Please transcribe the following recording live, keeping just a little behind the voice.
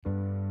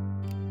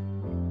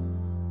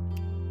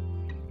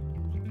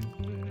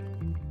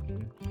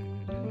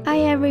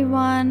Hi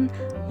everyone,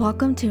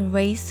 welcome to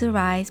Raise to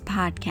Rise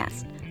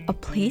podcast, a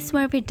place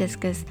where we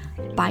discuss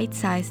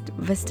bite-sized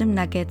wisdom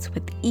nuggets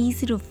with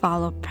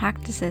easy-to-follow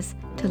practices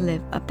to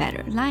live a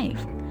better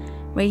life.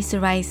 Raise to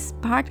Rise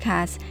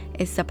podcast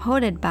is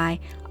supported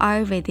by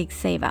Ayurvedic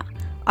Seva.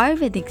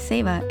 Ayurvedic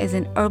Seva is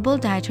an herbal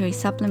dietary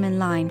supplement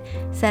line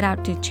set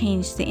out to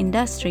change the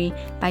industry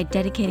by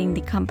dedicating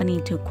the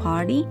company to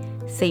quality,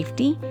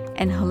 safety,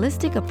 and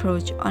holistic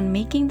approach on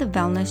making the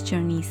wellness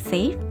journey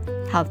safe,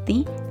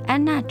 healthy,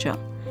 and natural.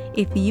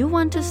 If you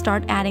want to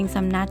start adding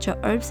some natural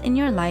herbs in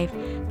your life,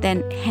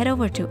 then head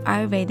over to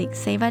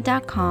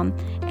ayurvedicseva.com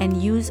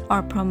and use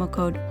our promo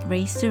code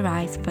Raise to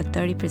Rise for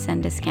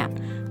 30%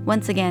 discount.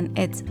 Once again,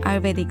 it's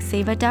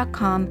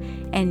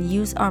ayurvedicseva.com and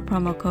use our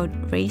promo code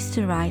Raise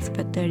to Rise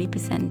for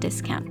 30%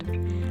 discount.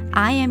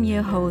 I am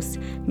your host,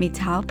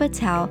 Mital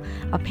Patel,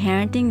 a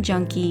parenting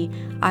junkie,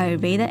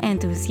 Ayurveda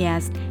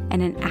enthusiast,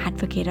 and an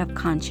advocate of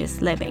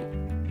conscious living.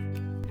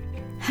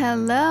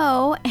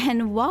 Hello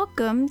and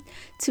welcome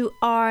to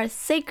our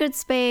sacred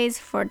space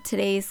for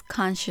today's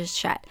conscious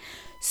chat.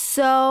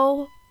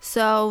 So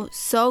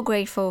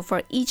grateful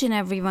for each and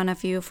every one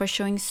of you for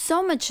showing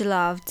so much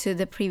love to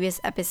the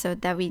previous episode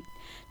that we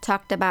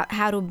talked about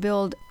how to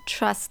build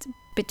trust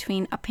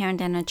between a parent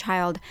and a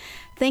child.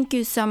 Thank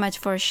you so much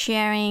for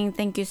sharing.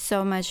 Thank you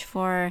so much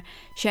for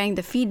sharing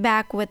the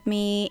feedback with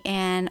me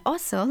and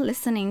also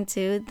listening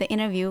to the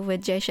interview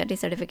with Jay Shetty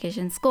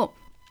Certification School.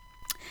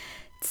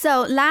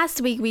 So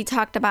last week we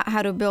talked about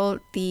how to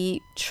build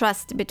the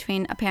trust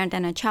between a parent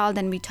and a child,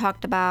 and we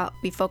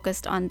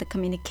focused on the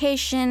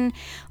communication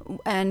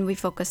and we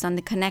focused on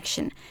the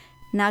connection.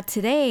 Now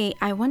today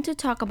I want to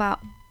talk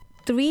about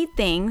 3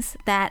 things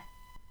that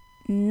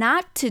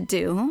not to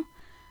do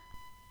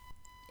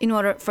in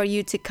order for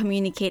you to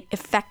communicate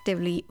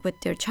effectively with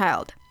your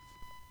child.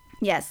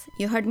 Yes,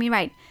 you heard me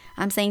right.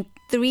 I'm saying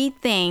 3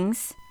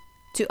 things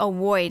to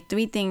avoid,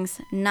 3 things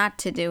not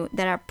to do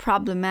that are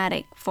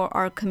problematic for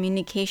our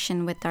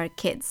communication with our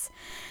kids.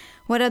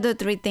 What are the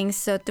 3 things?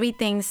 So 3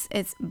 things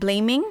is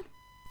blaming,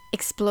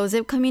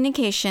 explosive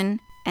communication,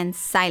 and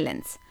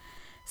silence.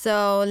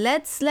 So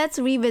let's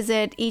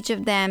revisit each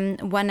of them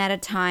one at a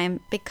time,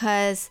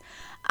 because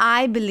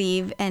I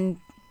believe, and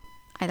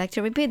I like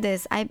to repeat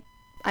this, I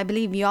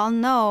believe you all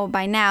know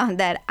by now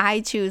that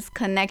I choose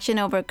connection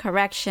over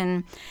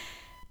correction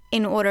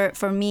in order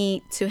for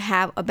me to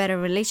have a better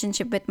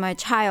relationship with my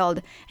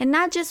child. And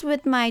not just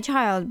with my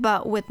child,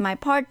 but with my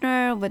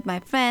partner, with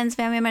my friends,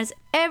 family members,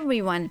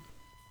 everyone.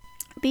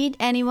 Be it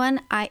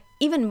anyone,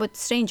 even with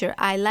stranger,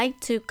 I like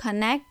to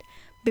connect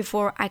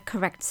before I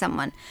correct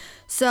someone.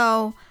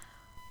 So,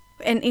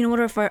 and in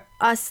order for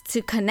us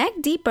to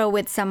connect deeper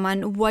with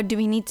someone, what do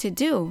we need to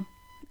do?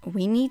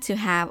 We need to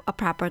have a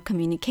proper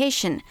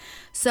communication.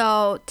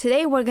 So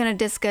today we're going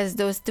to discuss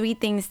those 3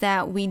 things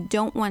that we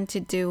don't want to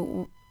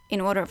do in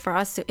order for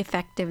us to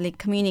effectively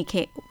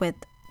communicate with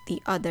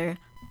the other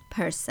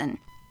person.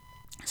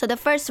 So the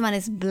first one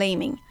is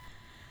blaming.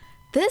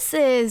 This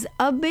is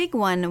a big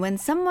one. When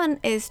someone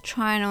is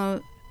trying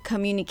to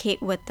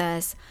communicate with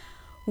us,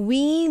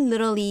 we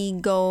literally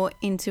go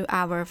into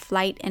our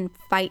flight and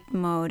fight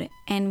mode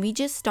and we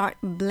just start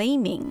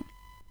blaming.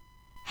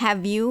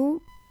 Have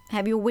you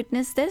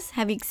witnessed this?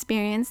 Have you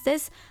experienced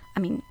this? I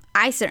mean,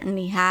 I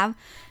certainly have.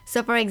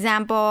 So for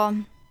example,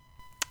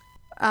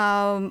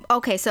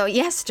 so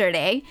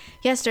yesterday,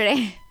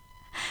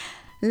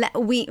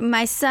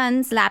 my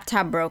son's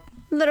laptop broke.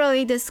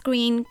 Literally, the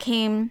screen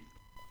came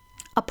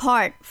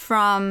apart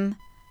from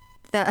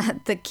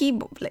the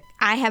keyboard. Like,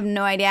 I have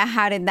no idea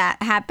how did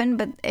that happen,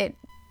 but the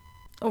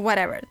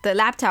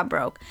laptop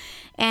broke.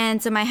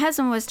 And so my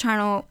husband was trying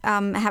to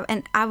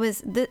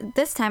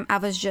this time I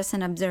was just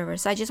an observer.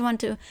 So I just want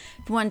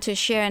to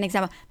share an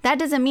example. That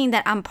doesn't mean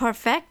that I'm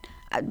perfect.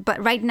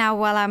 But right now,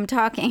 while I'm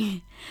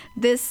talking,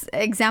 this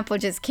example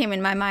just came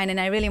in my mind and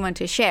I really want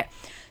to share.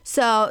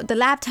 So the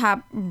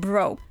laptop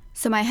broke.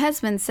 So my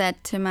husband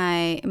said to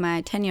my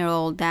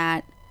 10-year-old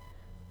that,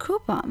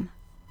 Krupam,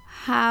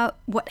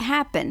 what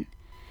happened?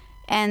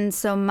 And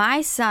so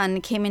my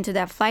son came into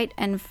that flight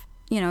and,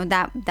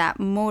 that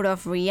mode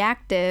of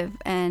reactive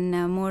and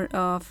mode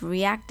of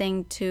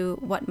reacting to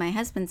what my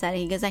husband said.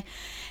 He goes like,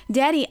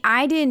 Daddy,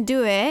 I didn't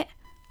do it.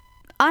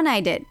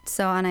 Anai did.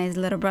 So Anai is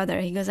little brother.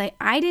 He goes like,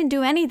 I didn't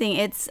do anything.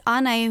 It's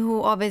Anai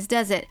who always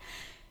does it.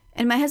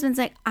 And my husband's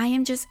like, I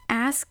am just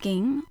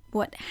asking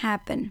what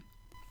happened.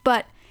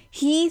 But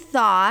he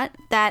thought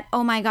that,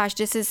 oh my gosh,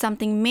 this is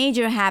something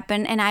major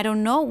happened and I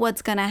don't know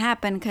what's going to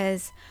happen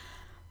because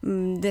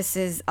this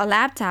is a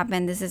laptop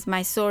and this is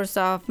my source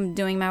of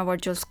doing my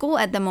virtual school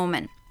at the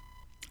moment.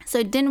 So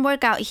it didn't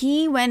work out.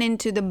 He went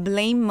into the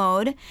blame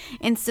mode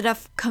instead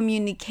of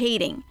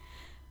communicating.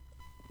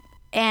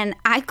 And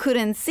I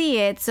couldn't see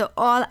it. So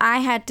all I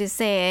had to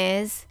say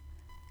is,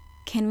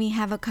 can we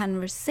have a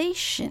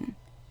conversation?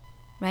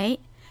 Right?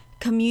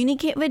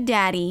 Communicate with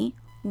Daddy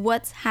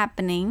what's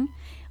happening.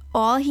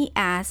 All he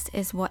asked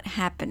is what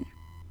happened.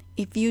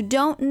 If you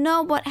don't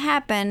know what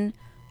happened,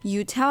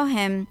 you tell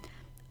him,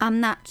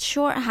 I'm not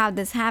sure how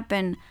this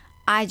happened.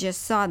 I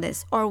just saw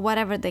this, or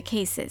whatever the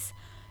case is.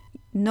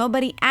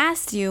 Nobody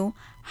asked you,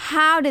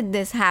 how did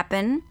this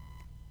happen?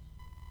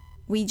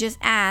 We just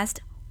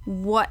asked,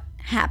 what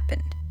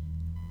happened?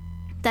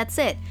 That's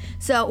it.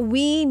 So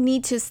we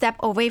need to step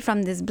away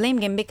from this blame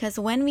game, because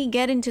when we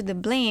get into the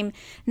blame,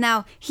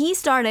 now he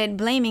started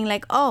blaming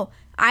like, oh,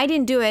 I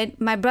didn't do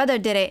it, my brother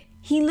did it.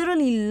 He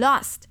literally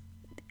lost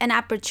an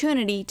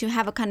opportunity to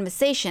have a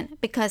conversation,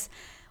 because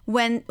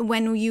when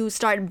you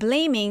start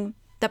blaming,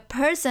 the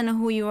person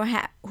who you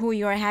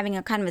are having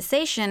a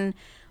conversation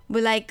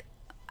will like,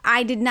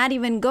 I did not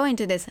even go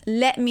into this.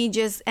 Let me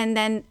just, and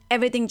then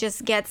everything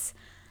just gets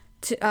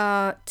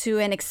to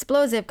an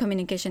explosive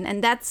communication,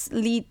 and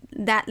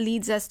that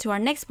leads us to our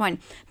next point.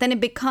 Then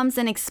it becomes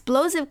an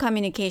explosive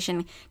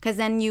communication, because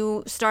then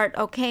you start,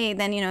 okay,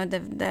 then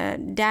the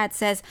dad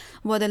says,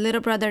 well, the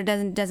little brother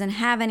doesn't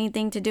have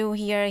anything to do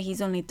here,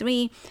 he's only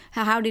 3,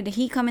 how did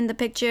he come in the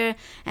picture?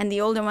 And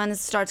the older one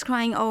starts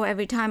crying, oh,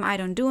 every time I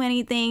don't do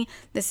anything,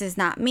 this is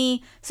not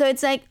me. So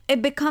it's like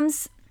it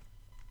becomes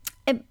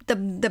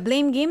the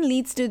blame game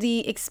leads to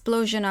the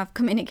explosion of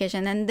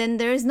communication, and then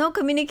there is no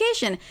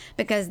communication,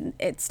 because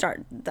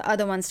the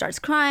other one starts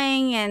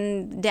crying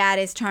and dad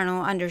is trying to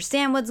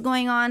understand what's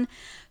going on.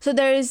 So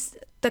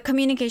the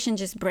communication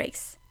just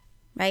breaks,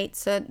 right?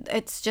 So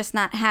it's just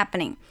not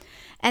happening.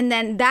 And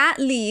then that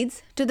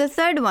leads to the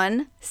third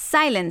one,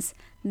 silence.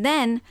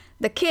 Then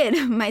the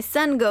kid, my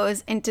son,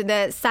 goes into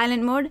the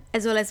silent mode,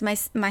 as well as my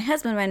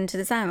husband went into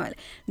the silent mode.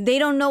 They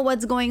don't know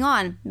what's going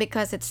on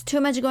because it's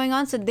too much going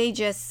on. So they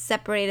just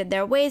separated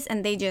their ways,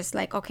 and they just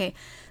like, okay,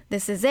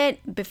 this is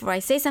it. Before I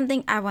say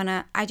something,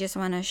 I just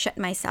wanna shut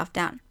myself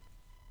down.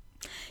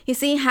 You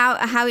see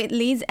how it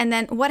leads, and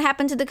then what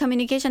happened to the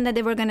communication that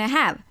they were gonna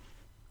have?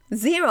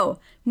 Zero,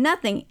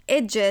 nothing.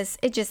 It just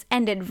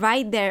ended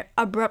right there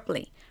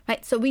abruptly.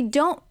 Right? So we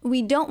don't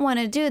want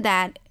to do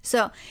that.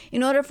 So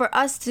in order for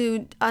us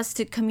to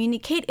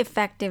communicate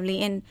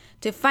effectively and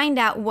to find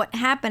out what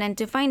happened and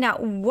to find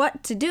out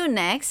what to do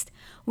next,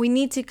 we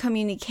need to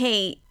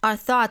communicate our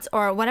thoughts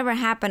or whatever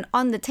happened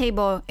on the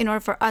table in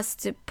order for us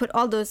to put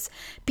all those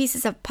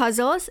pieces of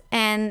puzzles,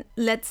 and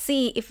let's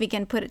see if we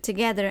can put it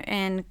together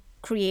and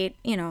create,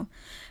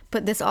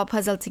 put this all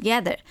puzzle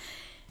together.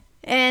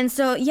 And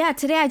so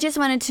today I just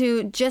wanted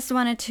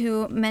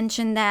to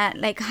mention that,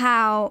 like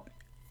how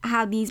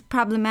these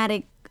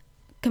problematic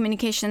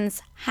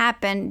communications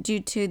happen due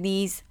to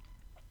these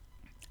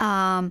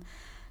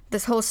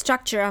this whole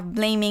structure of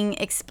blaming,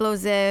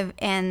 explosive,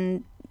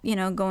 and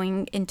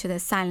going into the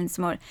silence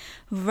mode.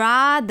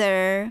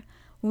 Rather,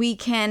 we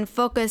can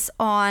focus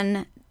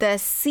on the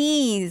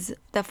C's,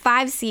 the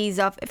 5 C's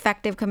of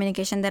effective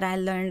communication that I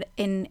learned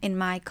in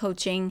my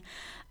coaching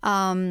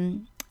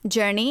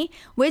journey,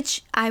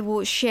 which I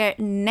will share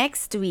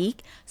next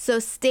week. So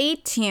stay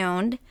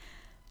tuned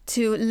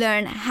to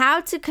learn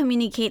how to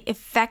communicate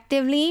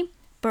effectively.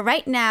 But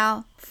right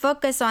now,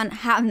 focus on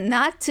how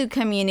not to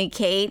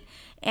communicate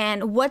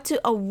and what to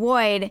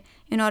avoid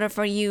in order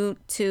for you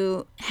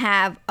to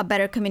have a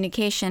better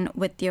communication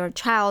with your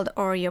child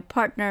or your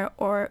partner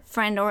or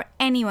friend or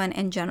anyone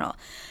in general.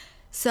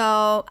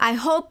 So I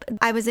hope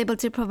I was able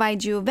to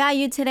provide you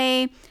value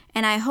today,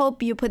 and I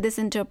hope you put this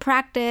into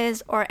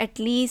practice, or at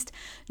least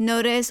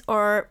notice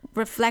or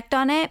reflect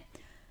on it.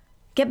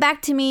 Get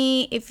back to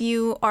me if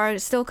you are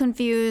still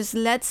confused.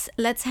 Let's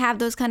have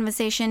those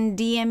conversations.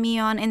 DM me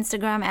on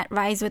Instagram at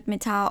Rise with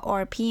Mittal,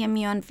 or PM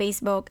me on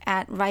Facebook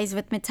at Rise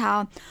with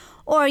Mittal,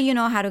 or you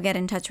know how to get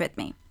in touch with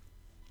me.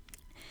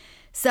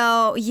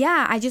 So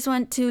I just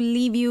want to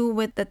leave you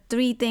with the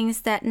 3 things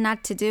that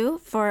not to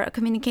do for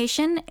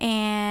communication,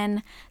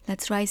 and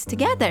let's rise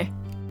together.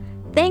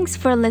 Thanks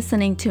for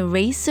listening to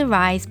Raise to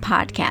Rise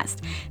podcast.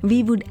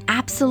 We would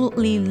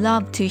absolutely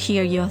love to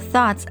hear your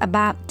thoughts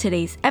about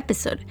today's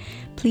episode.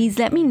 Please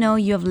let me know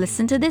you have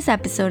listened to this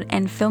episode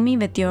and fill me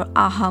with your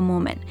aha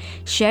moment.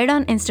 Share it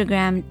on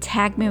Instagram,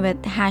 tag me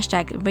with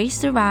hashtag Raise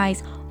to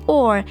Rise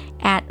or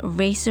at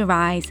Raise to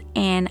Rise,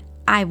 and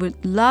I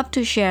would love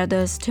to share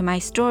those to my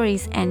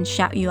stories and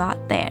shout you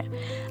out there.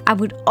 I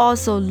would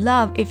also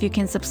love if you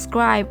can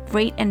subscribe,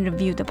 rate, and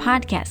review the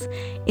podcast.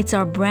 It's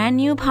our brand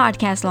new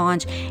podcast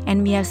launch,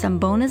 and we have some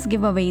bonus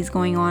giveaways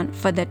going on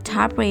for the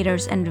top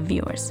raters and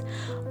reviewers.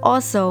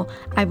 Also,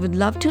 I would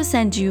love to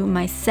send you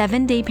my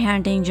 7-day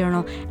parenting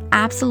journal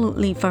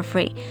absolutely for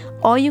free.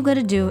 All you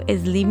gotta do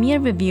is leave me a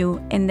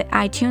review in the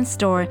iTunes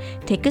store,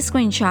 take a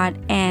screenshot,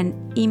 and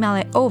email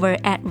it over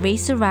at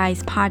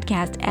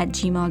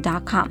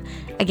raisetorisepodcast@gmail.com.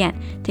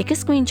 Again, take a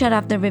screenshot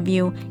of the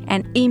review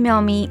and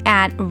email me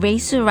at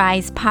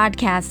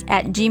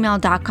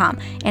raisetorisepodcast@gmail.com,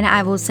 and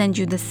I will send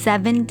you the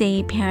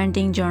 7-day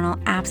parenting journal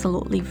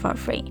absolutely for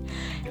free.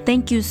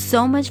 Thank you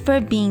so much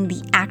for being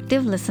the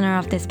active listener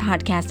of this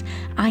podcast.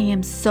 I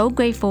am so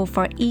grateful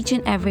for each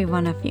and every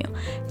one of you.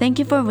 Thank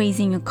you for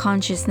raising your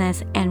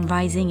consciousness and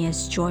rising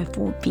as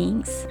joyful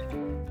beings.